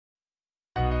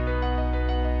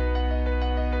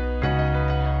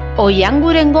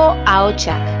Oyangurengo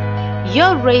Aochak.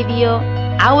 Your radio,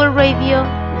 our radio,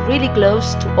 really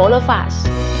close to all of us.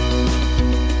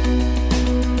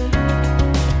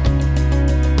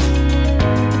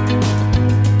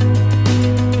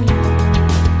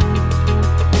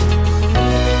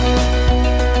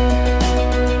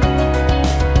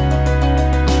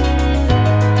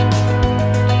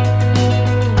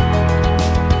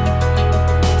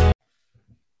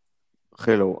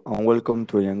 Hello and welcome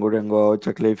to Oyangurengo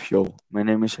Aochak Live Show. My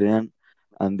name is Ian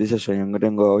and this is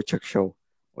Oyangurengo Aochak Show.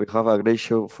 We have a great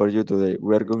show for you today.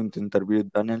 We are going to interview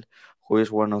Daniel, who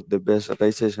is one of the best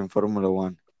racers in Formula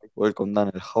One. Welcome,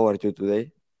 Daniel. How are you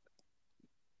today?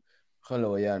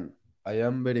 Hello, Ian. I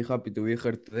am very happy to be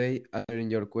here today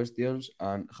answering your questions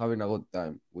and having a good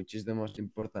time, which is the most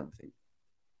important thing.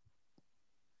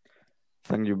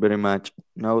 Thank you very much.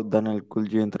 Now, Daniel,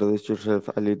 could you introduce yourself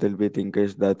a little bit in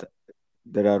case that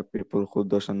there are people who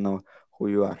doesn't know who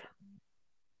you are?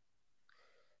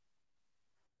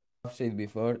 I've said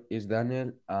before is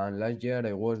Daniel, and last year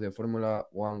I was the Formula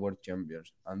One World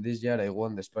Champions, and this year I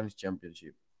won the Spanish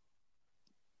Championship.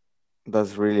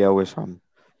 That's really awesome.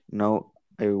 Now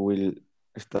I will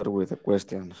start with the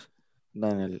questions.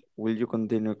 Daniel, will you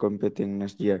continue competing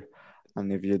next year?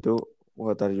 And if you do,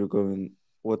 what are your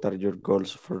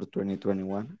goals for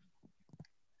 2021?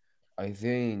 I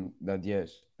think that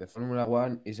yes, the Formula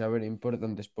One is a very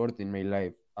important sport in my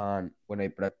life, and when I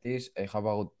practice, I have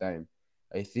a good time.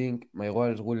 I think my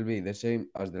goals will be the same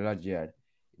as the last year.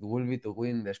 It will be to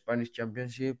win the Spanish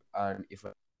Championship, and if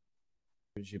I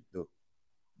championship too.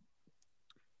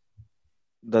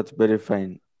 That's very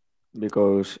fine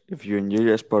because if you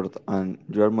enjoy a sport and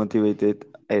you are motivated,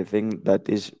 I think that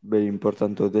is very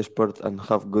important to the sport and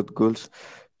have good goals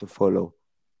to follow.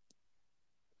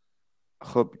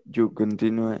 Hope you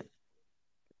continue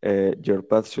your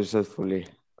path successfully.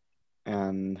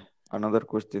 And another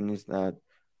question is that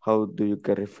how do you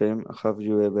carry fame? Have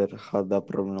you ever had a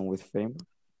problem with fame?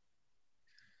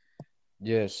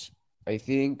 Yes, I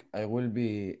think I will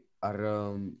be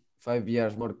around 5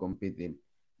 years more competing.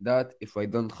 That if I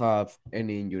don't have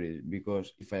any injuries,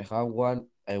 because if I have one,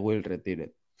 I will retire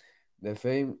it. The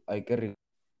fame I carry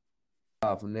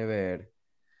have never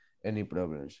any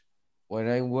problems. When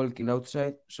I'm walking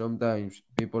outside, sometimes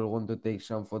people want to take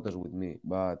some photos with me,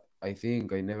 but I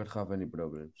think I never have any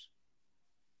problems.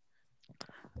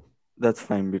 That's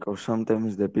fine because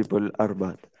sometimes the people are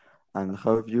bad. And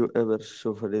have you ever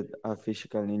suffered a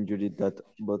physical injury that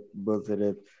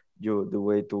bothered you the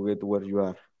way to get where you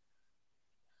are?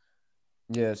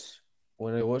 Yes,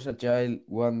 when I was a child,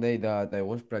 one day that I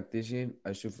was practicing,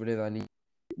 I suffered an injury,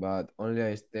 but only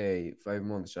I stayed 5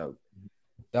 months out.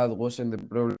 That wasn't the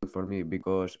problem for me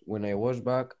because when I was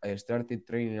back, I started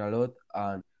training a lot,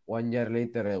 and 1 year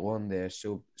later, I won the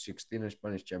Sub 16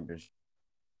 Spanish Championship.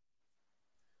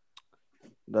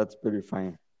 That's very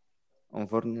fine.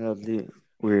 Unfortunately,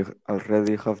 we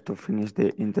already have to finish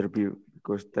the interview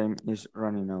because time is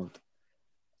running out.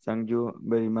 Thank you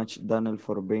very much, Daniel,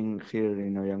 for being here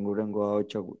in Oyangurengo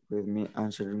Aocha with me,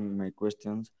 answering my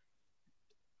questions,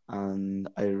 and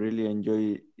I really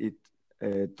enjoy it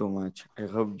too much. I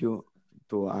hope you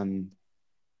too, and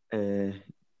uh,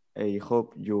 I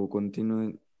hope you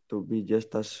continue to be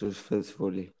just as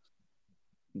successfully.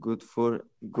 Good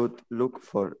luck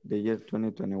for the year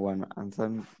 2021, and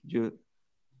thank you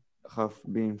have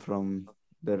been from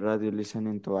the radio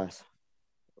listening to us.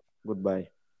 Goodbye.